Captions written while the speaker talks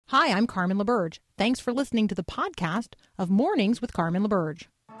Hi, I'm Carmen LaBerge. Thanks for listening to the podcast of Mornings with Carmen LaBerge.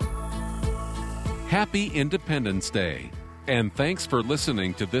 Happy Independence Day. And thanks for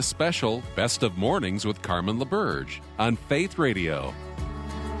listening to this special Best of Mornings with Carmen LaBerge on Faith Radio.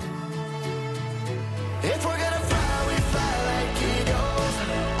 If we're gonna fly, we fly like eagles,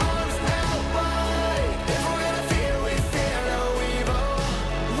 arms held wide. If we're gonna fear, we fear no evil.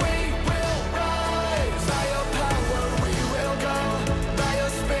 We will rise. By your power, we will go. By your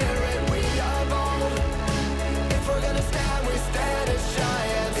spirit, we are bold. If we're gonna stand, we stand as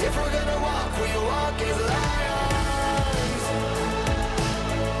giants. If we're gonna walk, we walk as lions.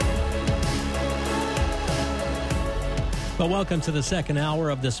 Well, welcome to the second hour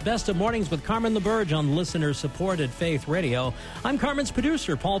of this Best of Mornings with Carmen LaBerge on listener-supported Faith Radio. I'm Carmen's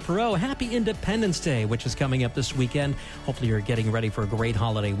producer, Paul Perot. Happy Independence Day, which is coming up this weekend. Hopefully you're getting ready for a great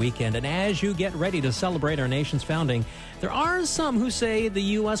holiday weekend. And as you get ready to celebrate our nation's founding, there are some who say the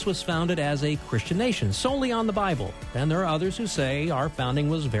U.S. was founded as a Christian nation, solely on the Bible. And there are others who say our founding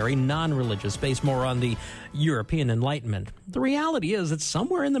was very non-religious, based more on the European Enlightenment. The reality is it's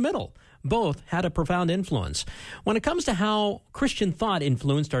somewhere in the middle. Both had a profound influence. When it comes to how Christian thought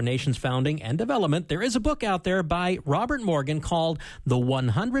influenced our nation's founding and development, there is a book out there by Robert Morgan called The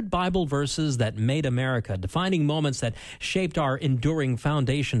 100 Bible Verses That Made America, defining moments that shaped our enduring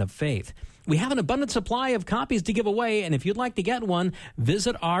foundation of faith. We have an abundant supply of copies to give away, and if you'd like to get one,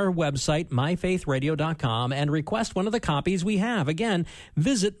 visit our website, myfaithradio.com, and request one of the copies we have. Again,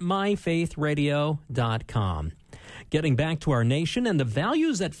 visit myfaithradio.com. Getting back to our nation and the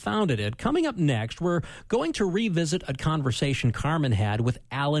values that founded it, coming up next, we're going to revisit a conversation Carmen had with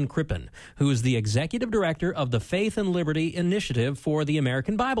Alan Crippen, who is the executive director of the Faith and Liberty Initiative for the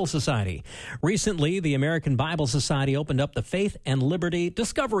American Bible Society. Recently, the American Bible Society opened up the Faith and Liberty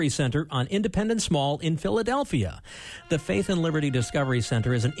Discovery Center on Independence Mall in Philadelphia. The Faith and Liberty Discovery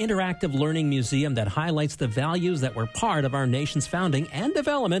Center is an interactive learning museum that highlights the values that were part of our nation's founding and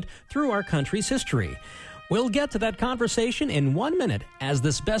development through our country's history. We'll get to that conversation in 1 minute as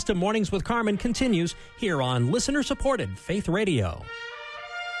this Best of Mornings with Carmen continues here on listener-supported Faith Radio.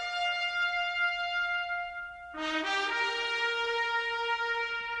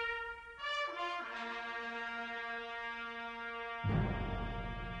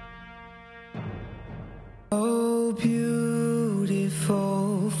 Oh,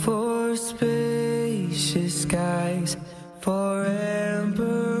 beautiful for spacious skies, for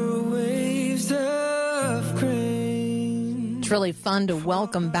amber waves of grain. It's really fun to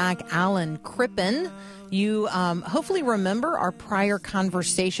welcome back Alan Crippen. You hopefully remember our prior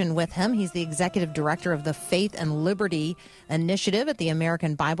conversation with him. He's the executive director of the Faith and Liberty Initiative at the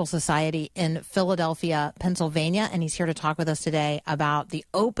American Bible Society in Philadelphia, Pennsylvania, and he's here to talk with us today about the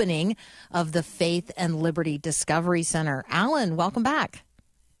opening of the Faith and Liberty Discovery Center. Alan, welcome back.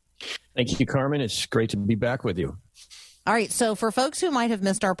 Thank you, Carmen. It's great to be back with you. All right, so for folks who might have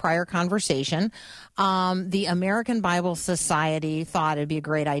missed our prior conversation, the American Bible Society thought it'd be a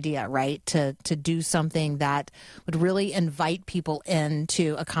great idea, right, to do something that would really invite people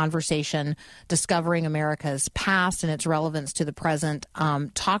into a conversation discovering America's past and its relevance to the present.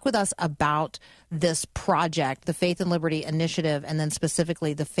 Talk with us about this project, the Faith and Liberty Initiative, and then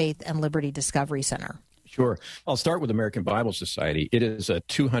specifically the Faith and Liberty Discovery Center. Sure. I'll start with American Bible Society. It is a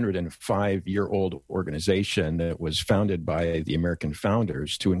 205-year-old organization that was founded by the American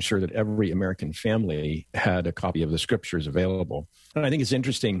founders to ensure that every American family had a copy of the scriptures available. And I think it's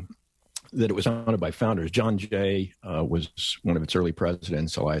interesting that it was founded by founders. John Jay was one of its early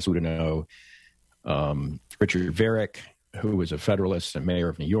presidents, Elias Oudinot, Richard Varick, who was a Federalist and mayor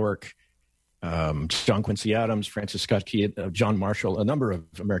of New York, John Quincy Adams, Francis Scott Key, John Marshall, a number of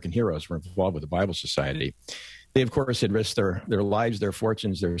American heroes were involved with the Bible Society. They, of course, had risked their lives, their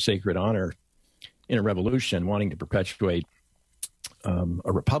fortunes, their sacred honor in a revolution, wanting to perpetuate a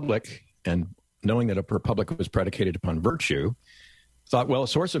republic, and knowing that a republic was predicated upon virtue, thought, well, a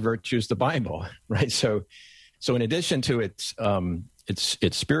source of virtue is the Bible, right? So in addition to its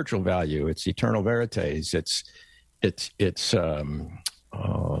spiritual value, its eternal veritas, its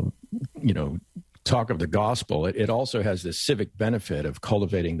talk of the gospel, it also has the civic benefit of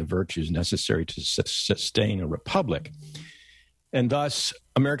cultivating the virtues necessary to sustain a republic, and thus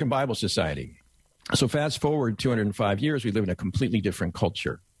American Bible Society. So fast forward 205 years, we live in a completely different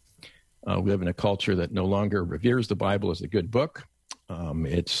culture. We live in a culture that no longer reveres the Bible as a good book.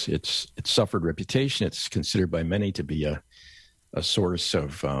 It's suffered reputation. It's considered by many to be a source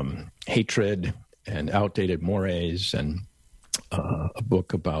of hatred and outdated mores, and a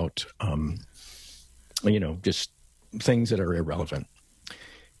book about, just things that are irrelevant.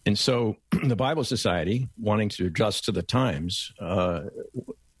 And so the Bible Society, wanting to adjust to the times,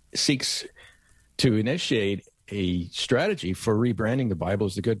 seeks to initiate a strategy for rebranding the Bible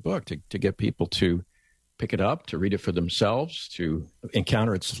as the good book, to get people to pick it up, to read it for themselves, to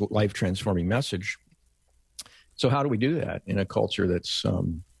encounter its life-transforming message. So how do we do that in a culture that's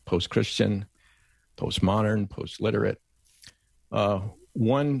post-Christian, postmodern, post-literate?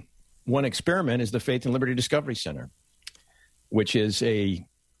 One experiment is the Faith and Liberty Discovery Center, which is a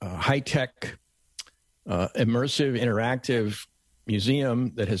high-tech, immersive, interactive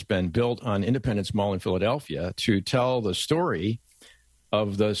museum that has been built on Independence Mall in Philadelphia to tell the story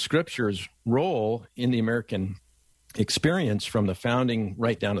of the Scripture's role in the American experience from the founding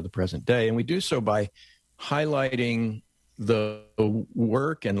right down to the present day. And we do so by highlighting the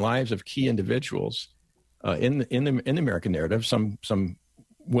work and lives of key individuals in the American narrative, some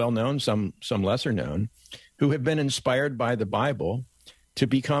well-known, some lesser known, who have been inspired by the Bible to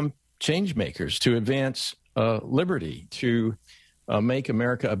become change makers, to advance liberty, to make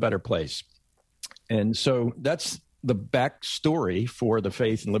America a better place. And so that's the backstory for the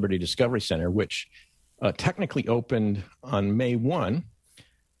Faith and Liberty Discovery Center, which technically opened on May 1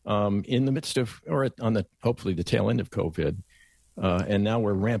 in the midst of, or on the hopefully the tail end of COVID. And now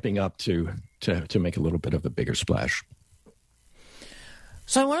we're ramping up to make a little bit of a bigger splash.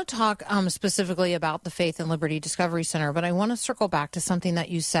 So I want to talk specifically about the Faith and Liberty Discovery Center, but I want to circle back to something that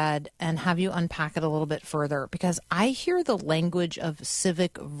you said and have you unpack it a little bit further, because I hear the language of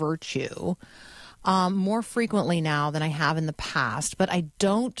civic virtue more frequently now than I have in the past, but I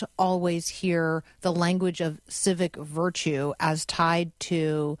don't always hear the language of civic virtue as tied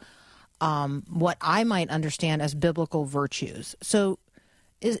to what I might understand as biblical virtues. So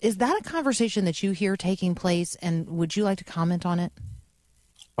is that a conversation that you hear taking place, and would you like to comment on it?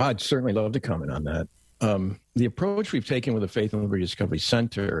 I'd certainly love to comment on that. The approach we've taken with the Faith and Liberty Discovery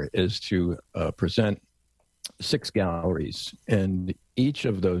Center is to present 6 galleries, and each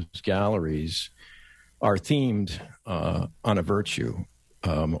of those galleries are themed on a virtue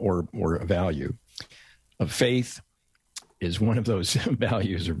or a value. Faith is one of those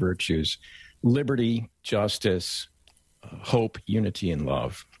values or virtues. Liberty, justice, hope, unity, and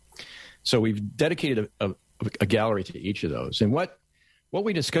love. So we've dedicated a gallery to each of those. And what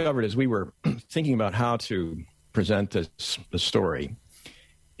we discovered as we were thinking about how to present the story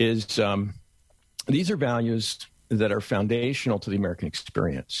is these are values that are foundational to the American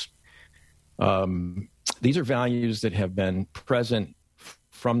experience. These are values that have been present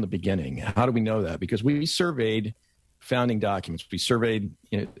from the beginning. How do we know that? Because we surveyed founding documents. We surveyed,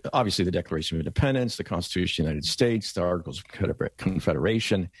 obviously, the Declaration of Independence, the Constitution of the United States, the Articles of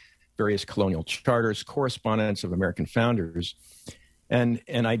Confederation, various colonial charters, correspondence of American founders, and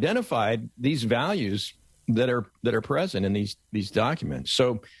identified these values that are present in these documents.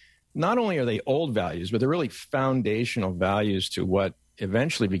 So not only are they old values, but they're really foundational values to what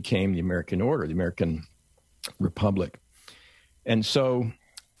eventually became the American order, the American Republic. And so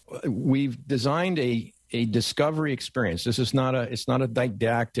we've designed a discovery experience. This is it's not a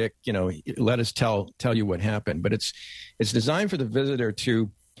didactic, let us tell you what happened, but it's designed for the visitor to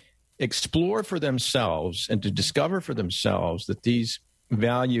explore for themselves and to discover for themselves that these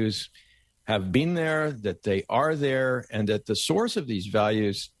values have been there, that they are there, and that the source of these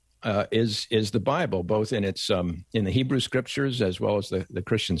values is the Bible, both in its in the Hebrew scriptures as well as the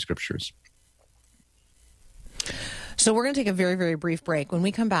Christian scriptures. So we're going to take a very, very brief break. When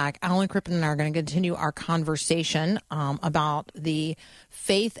we come back, Alan Crippen and I are going to continue our conversation about the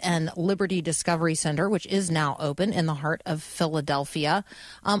Faith and Liberty Discovery Center, which is now open in the heart of Philadelphia.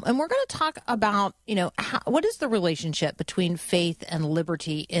 And we're going to talk about, what is the relationship between faith and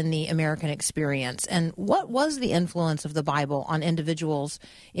liberty in the American experience? And what was the influence of the Bible on individuals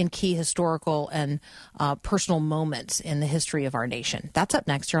in key historical and personal moments in the history of our nation? That's up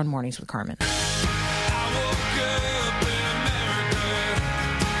next here on Mornings with Carmen.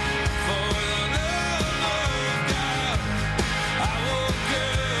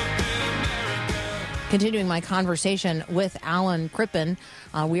 Continuing my conversation with Alan Crippen,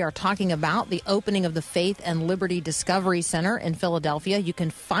 we are talking about the opening of the Faith and Liberty Discovery Center in Philadelphia. You can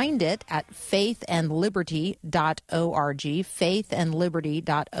find it at faithandliberty.org,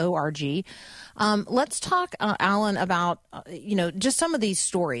 faithandliberty.org. Let's talk, Alan, about, just some of these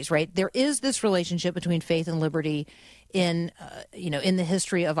stories, right? There is this relationship between faith and liberty in the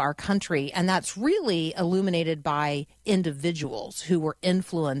history of our country, and that's really illuminated by individuals who were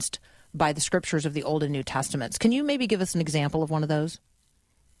influenced by the scriptures of the Old and New Testaments. Can you maybe give us an example of one of those?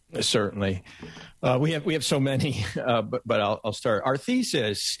 Certainly. We have so many, but I'll start. Our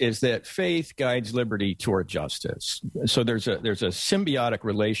thesis is that faith guides liberty toward justice. So there's a symbiotic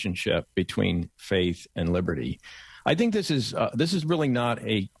relationship between faith and liberty. I think this is really not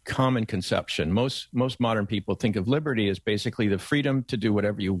a common conception. Most modern people think of liberty as basically the freedom to do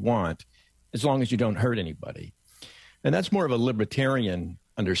whatever you want, as long as you don't hurt anybody, and that's more of a libertarian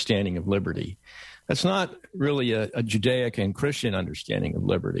understanding of liberty. That's not really a Judaic and Christian understanding of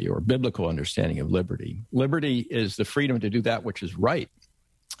liberty or biblical understanding of liberty. Liberty is the freedom to do that which is right.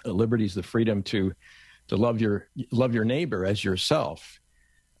 Liberty is the freedom to love your neighbor as yourself.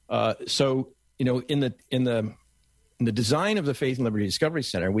 So in the design of the Faith and Liberty Discovery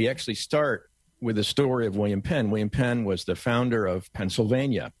Center, we actually start with the story of William Penn. William Penn was the founder of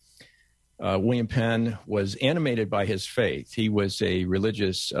Pennsylvania. William Penn was animated by his faith. He was a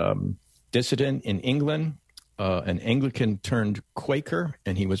religious dissident in England, an Anglican turned Quaker,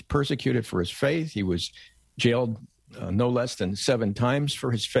 and he was persecuted for his faith. He was jailed no less than 7 times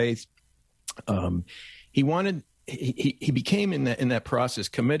for his faith. He became in that process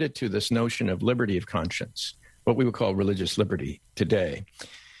committed to this notion of liberty of conscience, what we would call religious liberty today.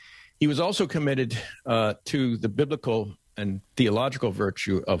 He was also committed to the biblical and theological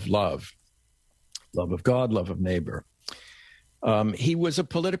virtue of love of God, love of neighbor. He was a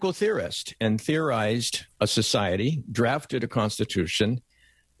political theorist and theorized a society, drafted a constitution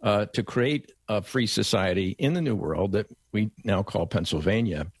to create a free society in the New World that we now call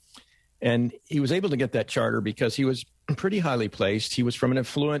Pennsylvania. And he was able to get that charter because he was pretty highly placed. He was from an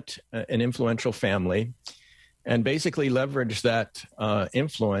influential family, and basically leveraged that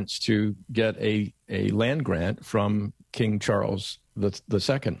influence to get a land grant from King Charles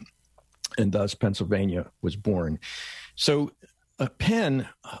II, and thus Pennsylvania was born. So Penn,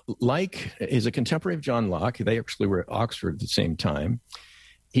 is a contemporary of John Locke. They actually were at Oxford at the same time.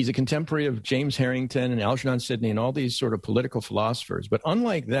 He's a contemporary of James Harrington and Algernon Sidney and all these sort of political philosophers. But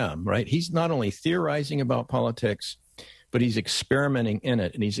unlike them, right, he's not only theorizing about politics, but he's experimenting in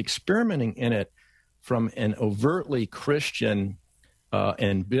it. And he's experimenting in it from an overtly Christian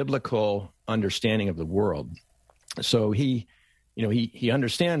and biblical understanding of the world. So he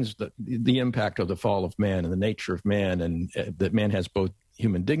understands the impact of the fall of man and the nature of man, and that man has both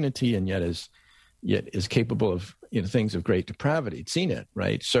human dignity and yet is capable of things of great depravity. It's seen it,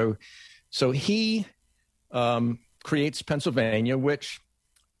 right? So he creates Pennsylvania, which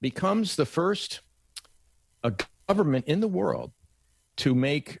becomes the first government in the world to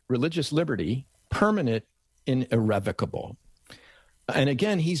make religious liberty permanent and irrevocable. And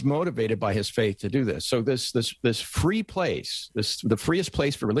again, he's motivated by his faith to do this. So this free place, the freest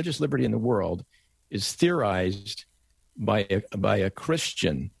place for religious liberty in the world, is theorized by a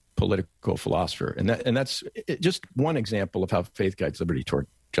Christian political philosopher, and that's just one example of how faith guides liberty toward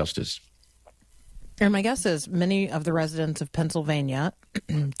justice. And my guess is many of the residents of Pennsylvania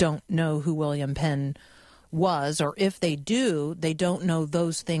don't know who William Penn was, or if they do, they don't know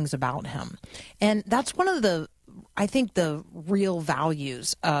those things about him. And that's one of the real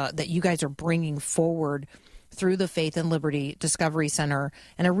values that you guys are bringing forward through the Faith and Liberty Discovery Center.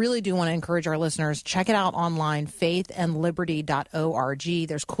 And I really do want to encourage our listeners, check it out online, faithandliberty.org.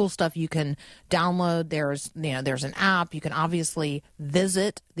 There's cool stuff you can download. There's an app. You can obviously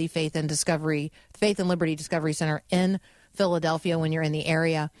visit the Faith and Liberty Discovery Center in Philadelphia when you're in the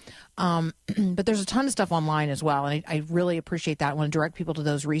area. But there's a ton of stuff online as well. And I really appreciate that. I want to direct people to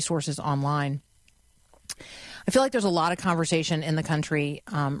those resources online. I feel like there's a lot of conversation in the country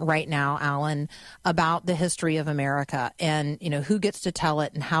right now, Alan, about the history of America and, who gets to tell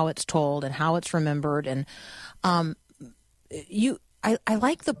it and how it's told and how it's remembered. And I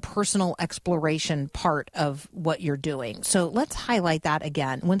like the personal exploration part of what you're doing. So let's highlight that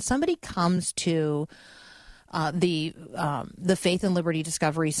again. When somebody comes to the Faith and Liberty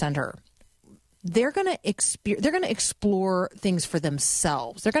Discovery Center, they're going to explore things for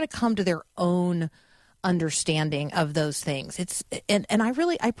themselves. They're going to come to their own understanding of those things. And I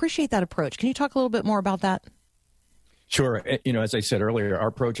appreciate that approach. Can you talk a little bit more about that? Sure. As I said earlier, our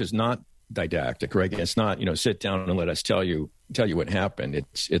approach is not didactic, right? It's not, sit down and let us tell you what happened.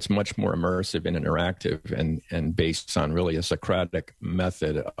 It's much more immersive and interactive and based on really a Socratic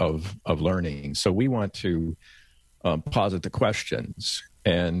method of learning. So we want to posit the questions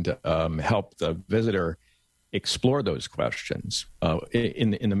and help the visitor explore those questions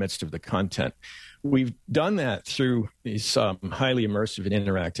in the midst of the content. We've done that through these highly immersive and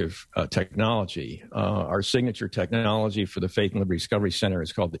interactive technology. Our signature technology for the Faith and Liberty Discovery Center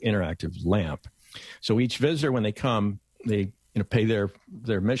is called the Interactive Lamp. So each visitor, when they come, they pay their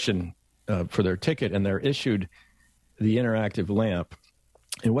admission for their ticket, and they're issued the Interactive Lamp.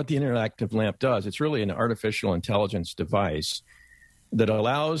 And what the Interactive Lamp does, it's really an artificial intelligence device that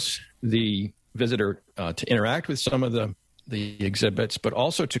allows the visitor to interact with some of the exhibits, but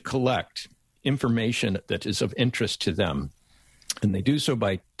also to collect information that is of interest to them. And they do so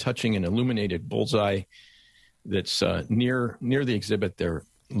by touching an illuminated bullseye that's near the exhibit they're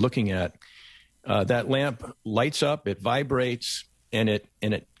looking at. That lamp lights up, it vibrates, and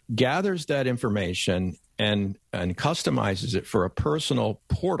it gathers that information and customizes it for a personal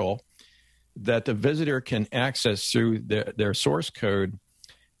portal that the visitor can access through their source code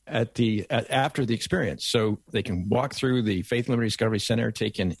after the experience. So they can walk through the Faith and Liberty Discovery Center,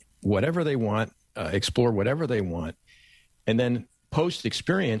 take in whatever they want, explore whatever they want, and then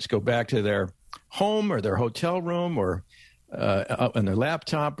post-experience go back to their home or their hotel room or on their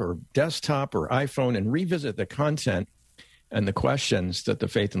laptop or desktop or iPhone and revisit the content and the questions that the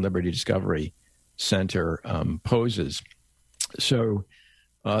Faith and Liberty Discovery Center poses. So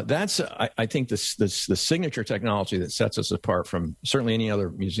that's, I think, the signature technology that sets us apart from certainly any other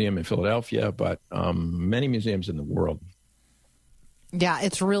museum in Philadelphia, but many museums in the world. Yeah,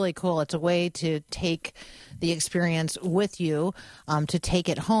 it's really cool. It's a way to take the experience with you, to take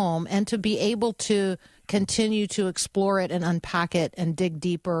it home, and to be able to continue to explore it and unpack it and dig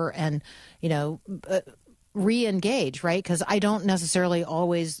deeper and, re-engage, right? Because I don't necessarily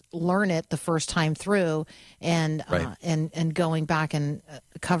always learn it the first time through, and right. And going back and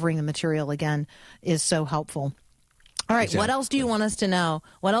covering the material again is so helpful. All right, Exactly. What else do you want us to know?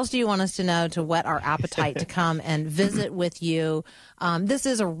 What else do you want us to know to whet our appetite to come and visit with you? This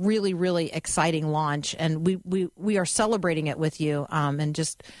is a really, really exciting launch, and we are celebrating it with you, and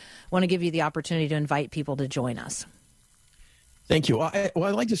just want to give you the opportunity to invite people to join us. Thank you. I'd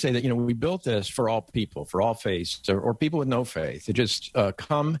like to say that, we built this for all people, for all faiths, or people with no faith, to just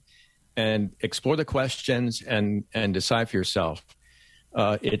come and explore the questions and decide for yourself.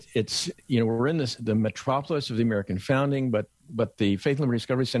 It's we're in the metropolis of the American founding, but the Faith and Liberty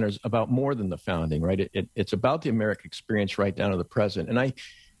Discovery Center is about more than the founding, right? It's about the American experience right down to the present. And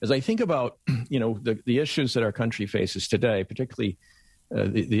as I think about, the issues that our country faces today, particularly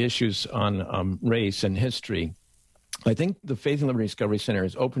the issues on race and history, I think the Faith and Liberty Discovery Center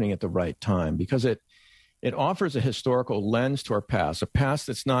is opening at the right time because it offers a historical lens to our past, a past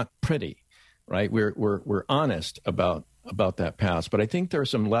that's not pretty, right? We're honest about that past, but I think there are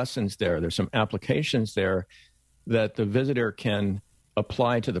some lessons there. There's some applications there that the visitor can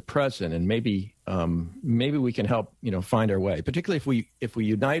apply to the present, and maybe we can help find our way. Particularly if we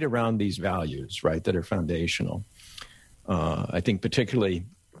unite around these values, right, that are foundational. I think particularly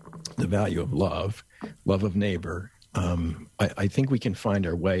the value of love of neighbor. I think we can find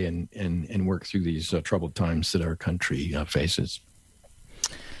our way and work through these troubled times that our country faces.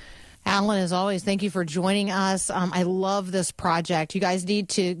 Alan, as always, thank you for joining us. I love this project. You guys need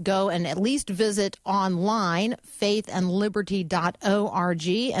to go and at least visit online, faithandliberty.org,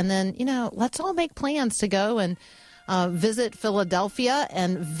 and then, let's all make plans to go and visit Philadelphia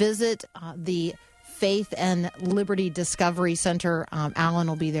and visit the Faith and Liberty Discovery Center. Alan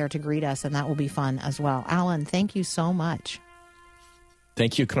will be there to greet us, and that will be fun as well. Alan, thank you so much.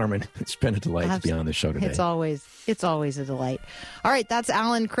 Thank you, Carmen. It's been a delight to be on the show today. It's always a delight. All right, that's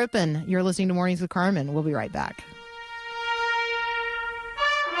Alan Crippen. You're listening to Mornings with Carmen. We'll be right back.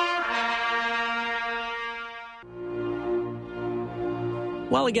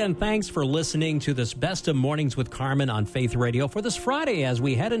 Well, again, thanks for listening to this Best of Mornings with Carmen on Faith Radio for this Friday as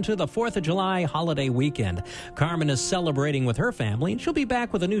we head into the 4th of July holiday weekend. Carmen is celebrating with her family, and she'll be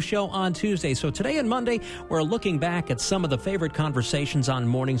back with a new show on Tuesday. So today and Monday, we're looking back at some of the favorite conversations on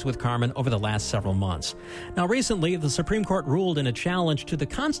Mornings with Carmen over the last several months. Now, recently, the Supreme Court ruled in a challenge to the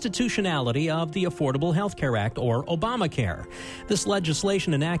constitutionality of the Affordable Health Care Act, or Obamacare. This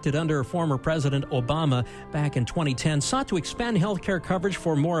legislation, enacted under former President Obama back in 2010, sought to expand health care coverage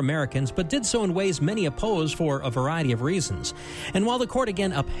for more Americans, but did so in ways many oppose for a variety of reasons. And while the court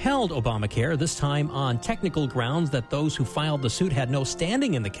again upheld Obamacare, this time on technical grounds that those who filed the suit had no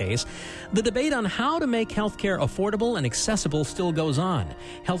standing in the case, the debate on how to make health care affordable and accessible still goes on.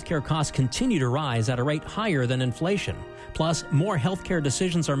 Health care costs continue to rise at a rate higher than inflation. Plus, more health care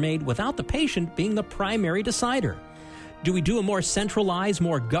decisions are made without the patient being the primary decider. Do we do a more centralized,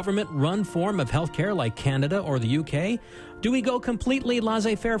 more government-run form of healthcare like Canada or the UK? Do we go completely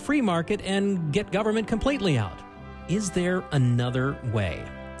laissez-faire free market and get government completely out? Is there another way?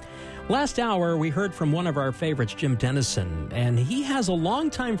 Last hour, we heard from one of our favorites, Jim Dennison, and he has a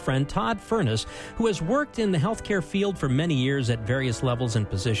longtime friend, Todd Furness, who has worked in the healthcare field for many years at various levels and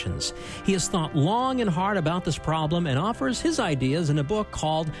positions. He has thought long and hard about this problem and offers his ideas in a book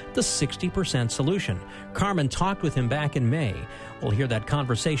called The 60% Solution. Carmen talked with him back in May. We'll hear that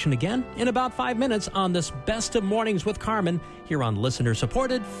conversation again in about 5 minutes on this Best of Mornings with Carmen here on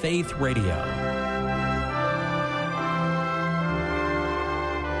listener-supported Faith Radio.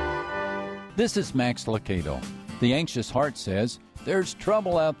 This is Max Lucado. The anxious heart says, there's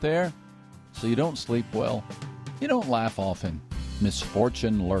trouble out there, so you don't sleep well. You don't laugh often.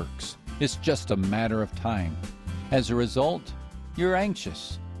 Misfortune lurks. It's just a matter of time. As a result, you're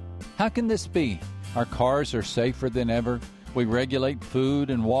anxious. How can this be? Our cars are safer than ever. We regulate food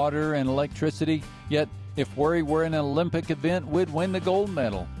and water and electricity, yet if worry were an Olympic event, we'd win the gold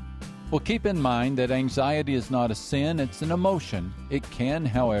medal. Well, keep in mind that anxiety is not a sin, it's an emotion. It can,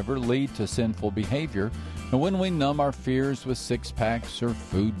 however, lead to sinful behavior. And when we numb our fears with six-packs or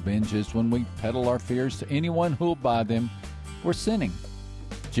food binges, when we peddle our fears to anyone who will buy them, we're sinning.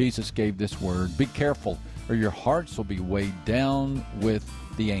 Jesus gave this word, be careful, or your hearts will be weighed down with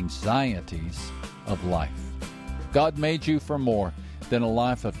the anxieties of life. God made you for more than a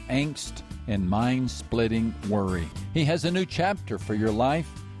life of angst and mind-splitting worry. He has a new chapter for your life,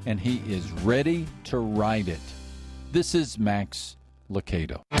 and He is ready to write it. This is Max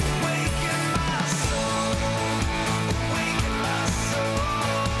Lucado.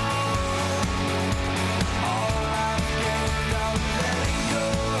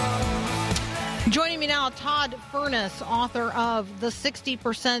 Joining me now, Todd Furness, author of The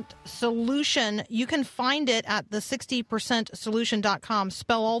 60% Solution. You can find it at the60percentsolution.com.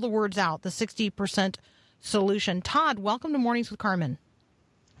 Spell all the words out, The 60% Solution. Todd, welcome to Mornings with Carmen.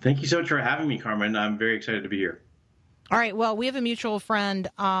 Thank you so much for having me, Carmen. I'm very excited to be here. All right. Well, we have a mutual friend,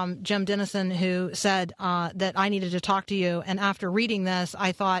 Jim Dennison, who said that I needed to talk to you. And after reading this,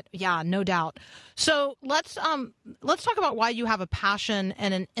 I thought, yeah, no doubt. So let's talk about why you have a passion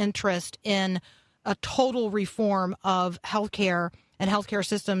and an interest in a total reform of healthcare and healthcare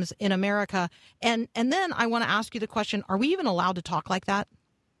systems in America. And then I want to ask you the question, are we even allowed to talk like that?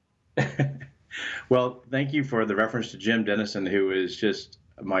 Well, thank you for the reference to Jim Dennison, who is just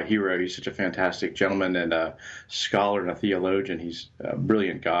my hero. He's such a fantastic gentleman and a scholar and a theologian. He's a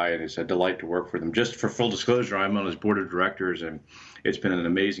brilliant guy, and it's a delight to work for them. Just for full disclosure, I'm on his board of directors, and it's been an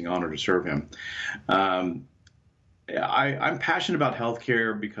amazing honor to serve him. I'm passionate about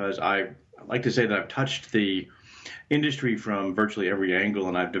healthcare because I like to say that I've touched the industry from virtually every angle,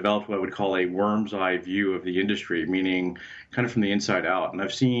 and I've developed what I would call a worm's eye view of the industry, meaning kind of from the inside out. And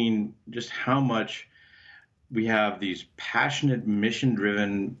I've seen just how much we have these passionate,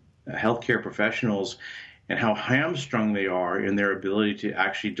 mission-driven healthcare professionals and how hamstrung they are in their ability to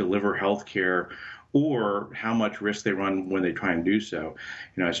actually deliver healthcare, or how much risk they run when they try and do so.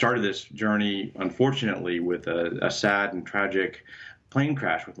 You know, I started this journey, unfortunately, with a sad and tragic plane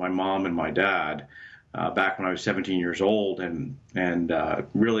crash with my mom and my dad back when I was 17 years old, and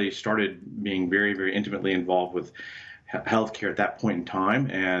really started being very, very intimately involved with healthcare at that point in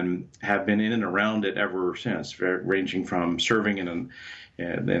time, and have been in and around it ever since, ranging from serving in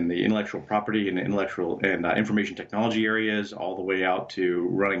the intellectual property and information technology areas, all the way out to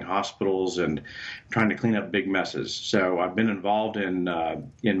running hospitals and trying to clean up big messes. So I've been involved in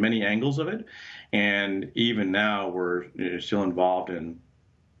many angles of it, and even now we're still involved in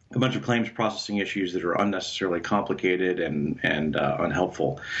a bunch of claims processing issues that are unnecessarily complicated and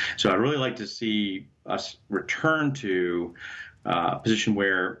unhelpful. So I'd really like to see us return to a position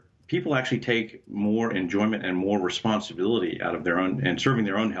where people actually take more enjoyment and more responsibility out of their own and serving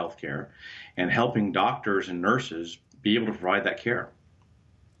their own health care, and helping doctors and nurses be able to provide that care.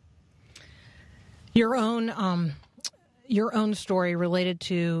 Your own story related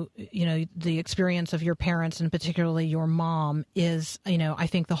to, the experience of your parents, and particularly your mom, is, I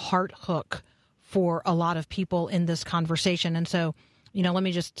think the heart hook for a lot of people in this conversation. And so, let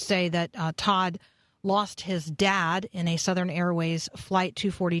me just say that Todd lost his dad in a Southern Airways Flight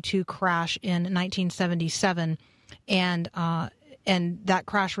 242 crash in 1977, and that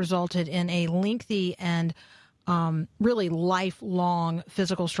crash resulted in a lengthy and really lifelong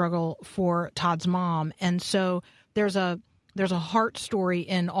physical struggle for Todd's mom. And so there's a heart story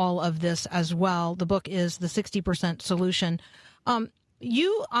in all of this as well. The book is The 60% Solution.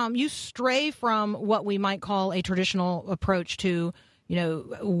 You stray from what we might call a traditional approach to,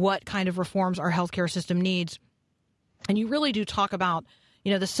 what kind of reforms our healthcare system needs. And you really do talk about,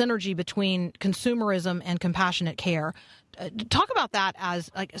 the synergy between consumerism and compassionate care. Talk about that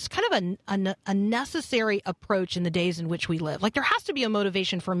as it's kind of a necessary approach in the days in which we live. Like, there has to be a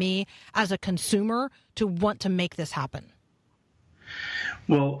motivation for me as a consumer to want to make this happen.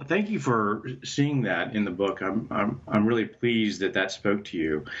 Well, thank you for seeing that in the book. I'm really pleased that spoke to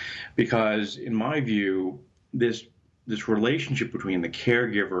you, because in my view, this relationship between the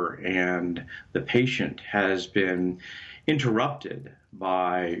caregiver and the patient has been interrupted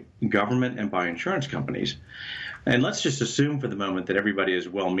by government and by insurance companies. And let's just assume for the moment that everybody is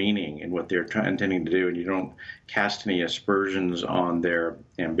well-meaning in what they're intending to do, and you don't cast any aspersions on their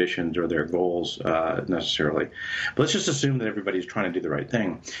ambitions or their goals necessarily. But let's just assume that everybody's trying to do the right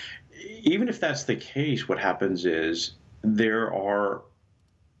thing. Even if that's the case, what happens is there are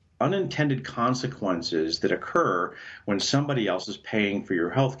unintended consequences that occur when somebody else is paying for your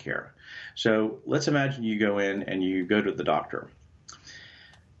health care. So let's imagine you go in and you go to the doctor.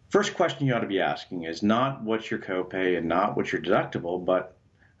 First question you ought to be asking is not what's your copay and not what's your deductible, but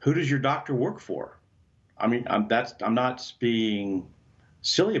who does your doctor work for? I mean, I'm not being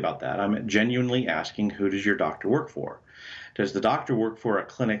silly about that. I'm genuinely asking, who does your doctor work for? Does the doctor work for a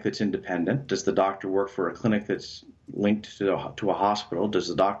clinic that's independent? Does the doctor work for a clinic that's linked to a hospital? Does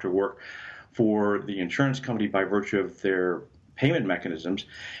the doctor work for the insurance company by virtue of their payment mechanisms?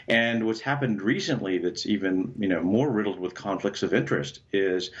 And what's happened recently that's even more riddled with conflicts of interest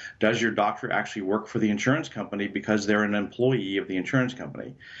is, does your doctor actually work for the insurance company because they're an employee of the insurance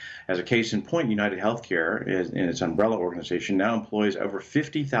company? As a case in point, United Healthcare, in its umbrella organization, now employs over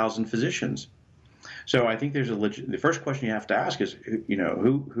 50,000 physicians. So I think the first question you have to ask is,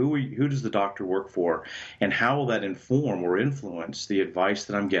 who does the doctor work for, and how will that inform or influence the advice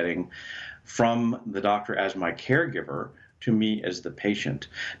that I'm getting from the doctor as my caregiver to me as the patient?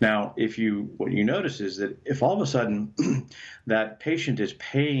 Now, what you notice is that if all of a sudden that patient is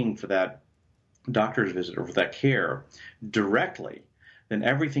paying for that doctor's visit or for that care directly, then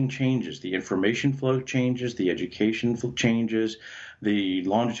everything changes. The information flow changes, the education changes, the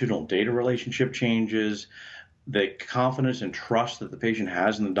longitudinal data relationship changes, the confidence and trust that the patient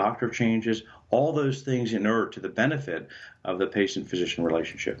has in the doctor changes. All those things inure to the benefit of the patient-physician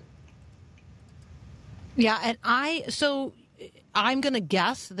relationship. Yeah, and I'm going to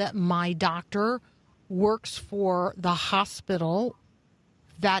guess that my doctor works for the hospital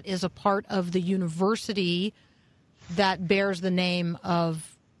that is a part of the university that bears the name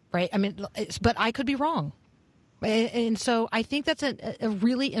of, right? I mean, but I could be wrong. And so I think that's a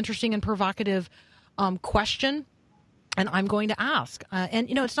really interesting and provocative question, and I'm going to ask. And,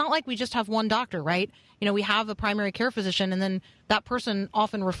 it's not like we just have one doctor, right? We have a primary care physician, and then that person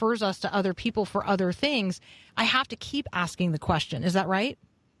often refers us to other people for other things. I have to keep asking the question. Is that right?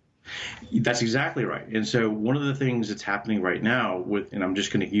 That's exactly right. And so one of the things that's happening right now and I'm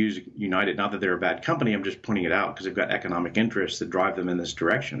just going to use United, not that they're a bad company, I'm just pointing it out because they've got economic interests that drive them in this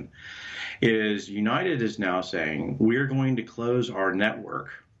direction, is United is now saying, we're going to close our network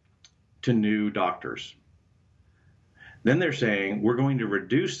to new doctors. Then they're saying, we're going to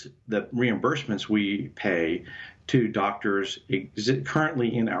reduce the reimbursements we pay to doctors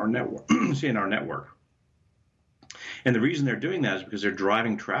currently in our network. And the reason they're doing that is because they're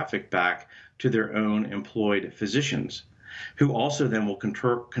driving traffic back to their own employed physicians, who also then will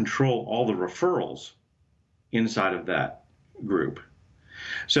control all the referrals inside of that group.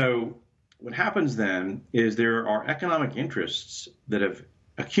 So what happens then is there are economic interests that have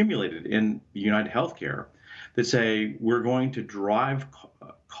accumulated in United Healthcare that say we're going to drive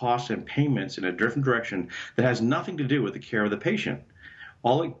costs and payments in a different direction that has nothing to do with the care of the patient.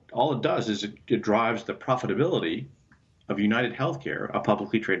 All it does is it drives the profitability of United Healthcare, a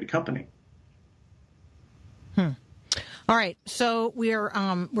publicly traded company. All right, so we're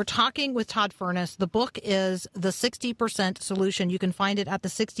talking with Todd Furness. The book is The 60% Solution. You can find it at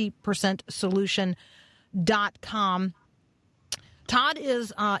the60percentsolution.com. Todd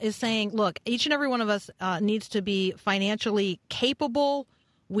is saying, look, each and every one of us needs to be financially capable.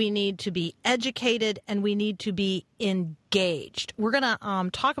 We need to be educated, and we need to be engaged. We're going to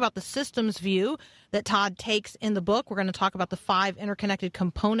talk about the systems view that Todd takes in the book. We're going to talk about the 5 interconnected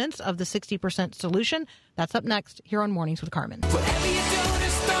components of the 60% solution. That's up next here on Mornings with Carmen. Whatever you do,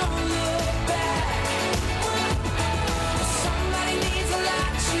 just don't look back. Somebody needs a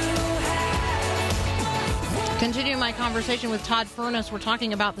lot you have. Continuing my conversation with Todd Furness, we're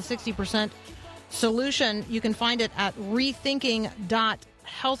talking about the 60% solution. You can find it at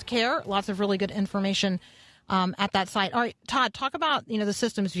rethinking.healthcare. Lots of really good information at that site. All right, Todd, talk about, the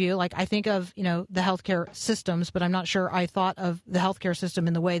systems view. Like, I think of, the healthcare systems, but I'm not sure I thought of the healthcare system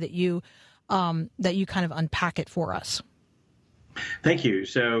in the way that you kind of unpack it for us. Thank you.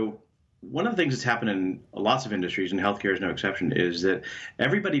 So one of the things that's happened in lots of industries, and healthcare is no exception, is that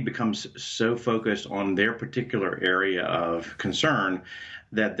everybody becomes so focused on their particular area of concern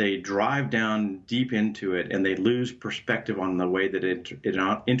that they drive down deep into it and they lose perspective on the way that it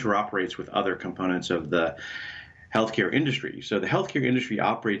interoperates with other components of the healthcare industry. So the healthcare industry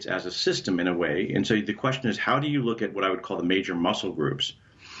operates as a system in a way. And so the question is, how do you look at what I would call the major muscle groups?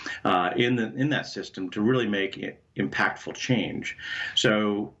 in that system to really make impactful change.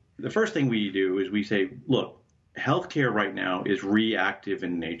 So the first thing we do is we say, look, healthcare right now is reactive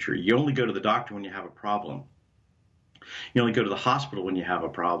in nature. You only go to the doctor when you have a problem. You only go to the hospital when you have a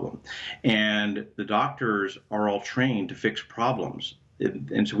problem. And the doctors are all trained to fix problems.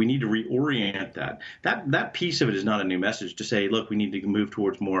 And so we need to reorient that. That piece of it is not a new message to say, look, we need to move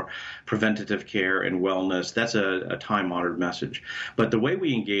towards more preventative care and wellness. That's a time-honored message. But the way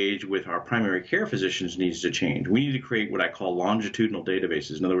we engage with our primary care physicians needs to change. We need to create what I call longitudinal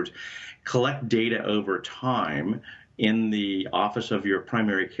databases. In other words, collect data over time in the office of your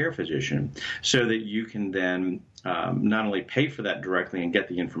primary care physician so that you can then not only pay for that directly and get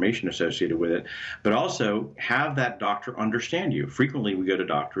the information associated with it, but also have that doctor understand you. Frequently, we go to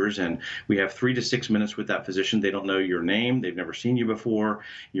doctors and we have 3 to 6 minutes with that physician. They don't know your name. They've never seen you before.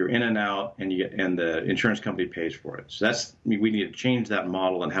 You're in and out, and the insurance company pays for it. So we need to change that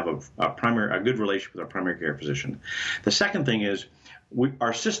model and have a good relationship with our primary care physician. The second thing is,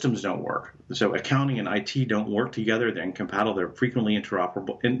 our systems don't work. So accounting and IT don't work together. They're incompatible. They're frequently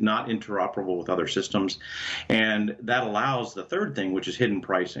not interoperable with other systems. And that allows the third thing, which is hidden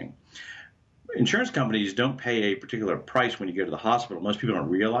pricing. Insurance companies don't pay a particular price when you go to the hospital. Most people don't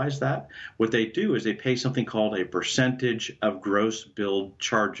realize that. What they do is they pay something called a percentage of gross billed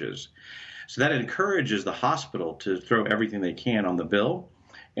charges. So that encourages the hospital to throw everything they can on the bill.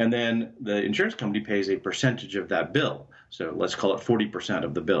 And then the insurance company pays a percentage of that bill. So let's call it 40%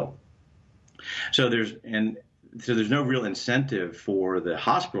 of the bill. So there's no real incentive for the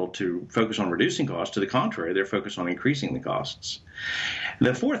hospital to focus on reducing costs. To the contrary, they're focused on increasing the costs.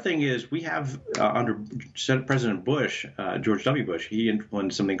 The fourth thing is we have, under President Bush, George W. Bush, he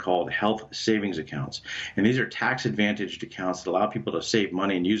implemented something called health savings accounts. And these are tax-advantaged accounts that allow people to save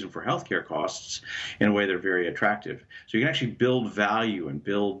money and use them for healthcare costs in a way they're very attractive. So you can actually build value and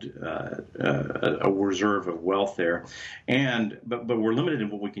build a reserve of wealth there. But we're limited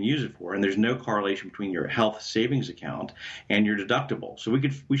in what we can use it for, and there's no correlation between your health savings account and your deductible. So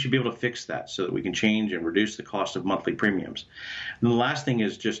we should be able to fix that so that we can change and reduce the cost of monthly premiums. And the last thing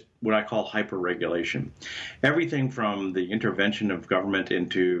is just what I call hyper-regulation. Everything from the intervention of government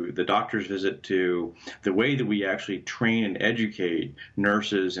into the doctor's visit to the way that we actually train and educate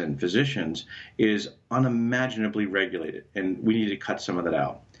nurses and physicians is unimaginably regulated, and we need to cut some of that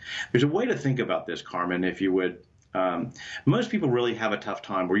out. There's a way to think about this, Carmen, if you would. Most people really have a tough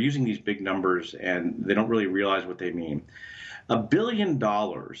time. We're using these big numbers, and they don't really realize what they mean. $1 billion,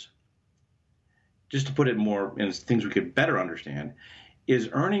 just to put it more in things we could better understand, is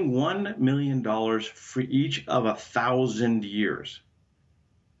earning $1 million for each of 1,000 years.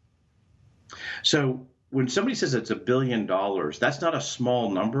 So when somebody says it's $1 billion, that's not a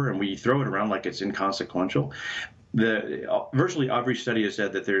small number, and we throw it around like it's inconsequential. Virtually every study has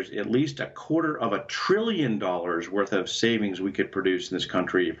said that there's at least $250 billion worth of savings we could produce in this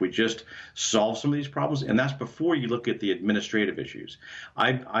country if we just solve some of these problems. And that's before you look at the administrative issues.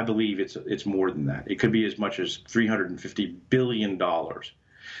 I believe it's more than that. It could be as much as $350 billion.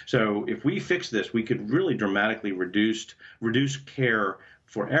 So if we fix this, we could really dramatically reduce care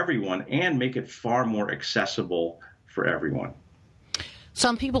for everyone and make it far more accessible for everyone.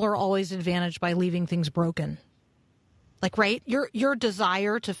 Some people are always advantaged by leaving things broken. Like, right, your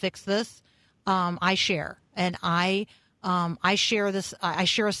desire to fix this, I share, and I share this. I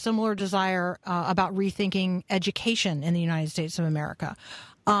share a similar desire about rethinking education in the United States of America,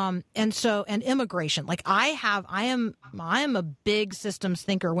 and immigration. Like, I am a big systems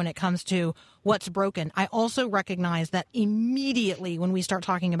thinker when it comes to what's broken. I also recognize that immediately when we start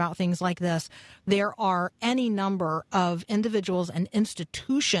talking about things like this, there are any number of individuals and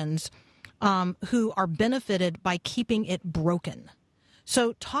institutions who are benefited by keeping it broken.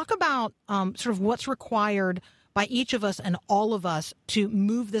 So talk about sort of what's required by each of us and all of us to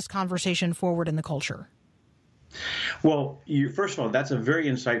move this conversation forward in the culture. Well, first of all, that's a very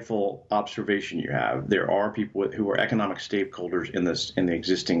insightful observation you have. There are people who are economic stakeholders in the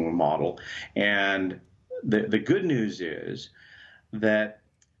existing model. And the good news is that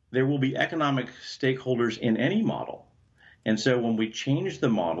there will be economic stakeholders in any model. And so when we change the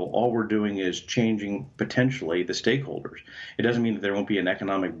model, all we're doing is changing potentially the stakeholders. It doesn't mean that there won't be an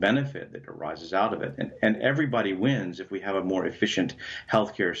economic benefit that arises out of it. And everybody wins if we have a more efficient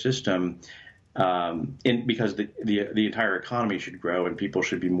healthcare system, because the entire economy should grow and people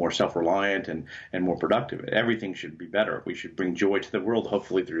should be more self-reliant and more productive. Everything should be better. We should bring joy to the world,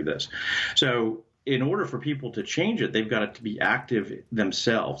 hopefully, through this. So in order for people to change it, they've got to be active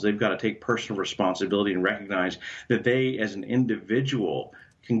themselves. They've got to take personal responsibility and recognize that they, as an individual,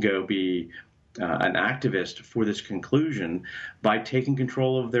 can go be an activist for this conclusion by taking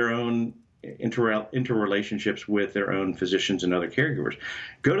control of their own interrelationships with their own physicians and other caregivers.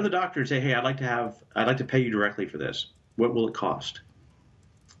 Go to the doctor and say, hey, I'd like to pay you directly for this. What will it cost?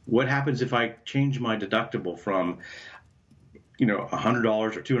 What happens if I change my deductible from, $100 or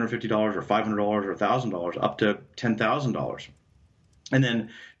 $250 or $500 or $1,000 up to $10,000? And then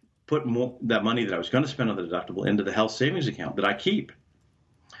put that money that I was going to spend on the deductible into the health savings account that I keep.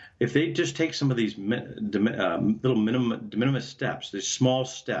 If they just take some of these little de minimis steps, these small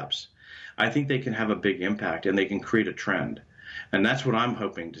steps, I think they can have a big impact and they can create a trend. And that's what I'm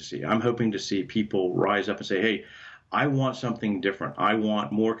hoping to see. I'm hoping to see people rise up and say, hey, I want something different. I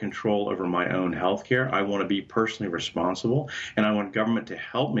want more control over my own health care. I want to be personally responsible, and I want government to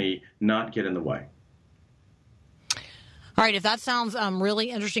help me not get in the way. All right, if that sounds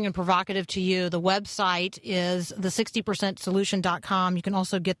really interesting and provocative to you, the website is the60percentsolution.com. You can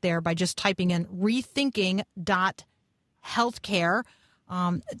also get there by just typing in rethinking.healthcare.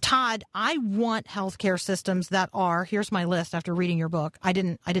 Todd, I want healthcare systems that are, here's my list after reading your book. I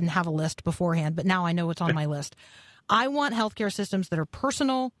didn't have a list beforehand, but now I know what's on my list. I want healthcare systems that are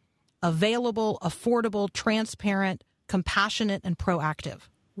personal, available, affordable, transparent, compassionate, and proactive.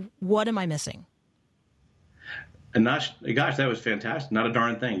 What am I missing? And gosh, that was fantastic. Not a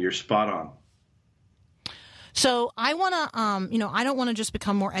darn thing. You're spot on. So I want to, I don't want to just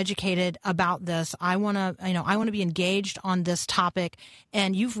become more educated about this. I want to be engaged on this topic.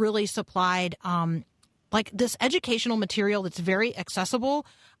 And you've really supplied, this educational material that's very accessible.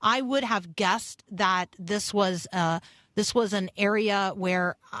 I would have guessed that this was an area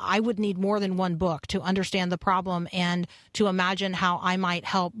where I would need more than one book to understand the problem and to imagine how I might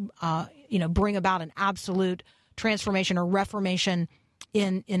help, bring about an absolute transformation or reformation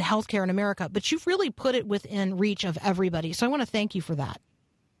in healthcare in America. But you've really put it within reach of everybody. So I want to thank you for that.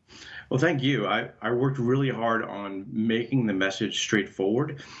 Well, thank you. I worked really hard on making the message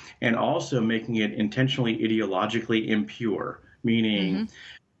straightforward and also making it intentionally ideologically impure, meaning,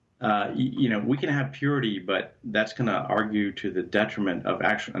 we can have purity, but that's going to argue to the detriment of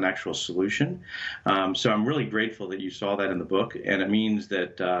an actual solution. So I'm really grateful that you saw that in the book, and it means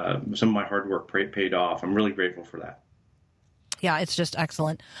that some of my hard work paid off. I'm really grateful for that. Yeah, it's just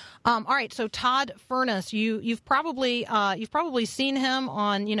excellent. All right, so Todd Furness, you've probably seen him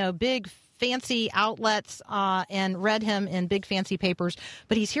on big fancy outlets and read him in big fancy papers,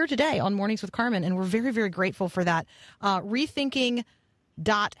 but he's here today on Mornings with Carmen, and we're very, very grateful for that.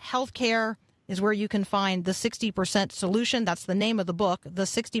 Rethinking.healthcare is where you can find the 60% solution. That's the name of the book, the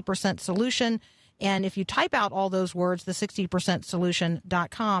 60% solution. And if you type out all those words, the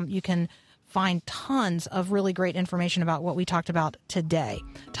 60percentsolution.com, you can find tons of really great information about what we talked about today.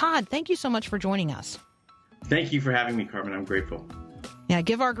 Todd, thank you so much for joining us. Thank you for having me, Carmen. I'm grateful. Yeah,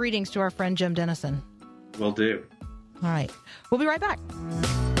 give our greetings to our friend Jim Dennison. Will do. All right. We'll be right back.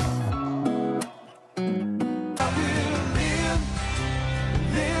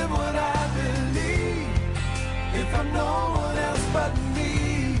 Live what I believe. If I'm no one else but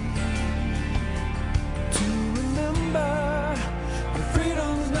me, to remember the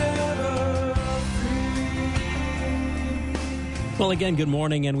freedom's never free. Well, again, good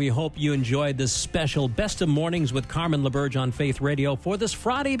morning, and we hope you enjoyed this special Best of Mornings with Carmen LaBerge on Faith Radio for this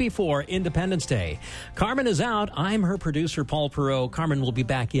Friday before Independence Day. Carmen is out. I'm her producer, Paul Perot. Carmen will be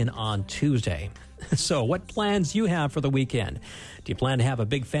back in on Tuesday. So what plans do you have for the weekend? Do you plan to have a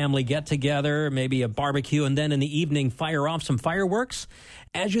big family get-together, maybe a barbecue, and then in the evening fire off some fireworks?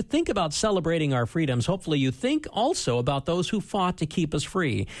 As you think about celebrating our freedoms, hopefully you think also about those who fought to keep us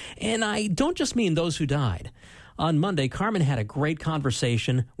free. And I don't just mean those who died. On Monday, Carmen had a great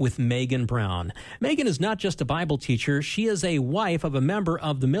conversation with Megan Brown. Megan is not just a Bible teacher. She is a wife of a member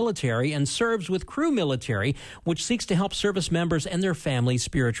of the military and serves with Crew Military, which seeks to help service members and their families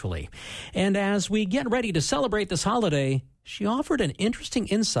spiritually. And as we get ready to celebrate this holiday, she offered an interesting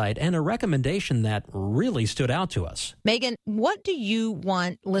insight and a recommendation that really stood out to us. Megan, what do you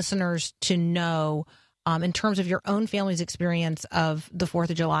want listeners to know in terms of your own family's experience of the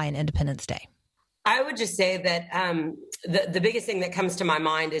 4th of July and Independence Day? I would just say that the biggest thing that comes to my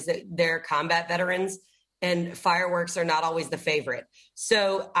mind is that they're combat veterans and fireworks are not always the favorite.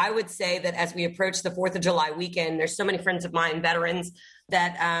 So I would say that as we approach the 4th of July weekend, there's so many friends of mine, veterans,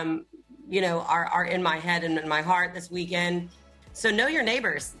 that, are in my head and in my heart this weekend. So know your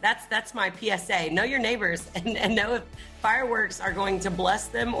neighbors. That's my PSA. Know your neighbors and know if fireworks are going to bless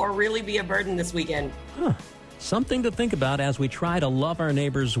them or really be a burden this weekend. Huh. Something to think about as we try to love our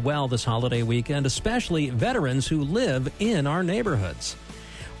neighbors well this holiday weekend, especially veterans who live in our neighborhoods.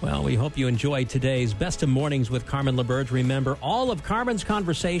 Well, we hope you enjoyed today's Best of Mornings with Carmen LaBerge. Remember, all of Carmen's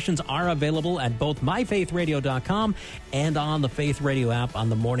conversations are available at both myfaithradio.com and on the Faith Radio app on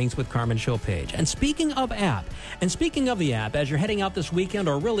the Mornings with Carmen show page. And speaking of the app, as you're heading out this weekend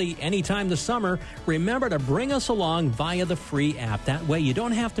or really anytime this summer, remember to bring us along via the free app. That way you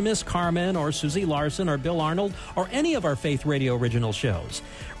don't have to miss Carmen or Susie Larson or Bill Arnold or any of our Faith Radio original shows.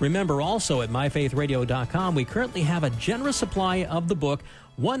 Remember also at myfaithradio.com, we currently have a generous supply of the book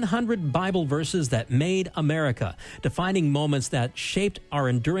 100 Bible Verses That Made America, Defining Moments That Shaped Our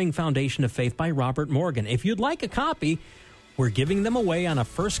Enduring Foundation of Faith by Robert Morgan. If you'd like a copy, we're giving them away on a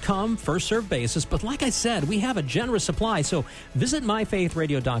first-come, first-served basis. But like I said, we have a generous supply, so visit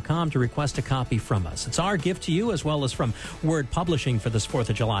myfaithradio.com to request a copy from us. It's our gift to you as well as from Word Publishing for this 4th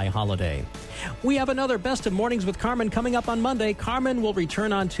of July holiday. We have another Best of Mornings with Carmen coming up on Monday. Carmen will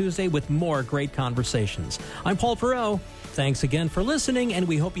return on Tuesday with more great conversations. I'm Paul Perot. Thanks again for listening, and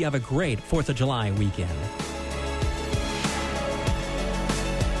we hope you have a great 4th of July weekend.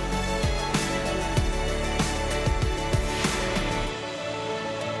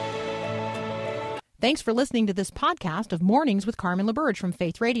 Thanks for listening to this podcast of Mornings with Carmen LaBerge from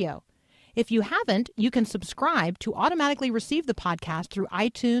Faith Radio. If you haven't, you can subscribe to automatically receive the podcast through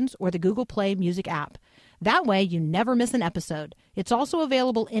iTunes or the Google Play Music app. That way you never miss an episode. It's also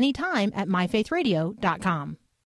available anytime at myfaithradio.com.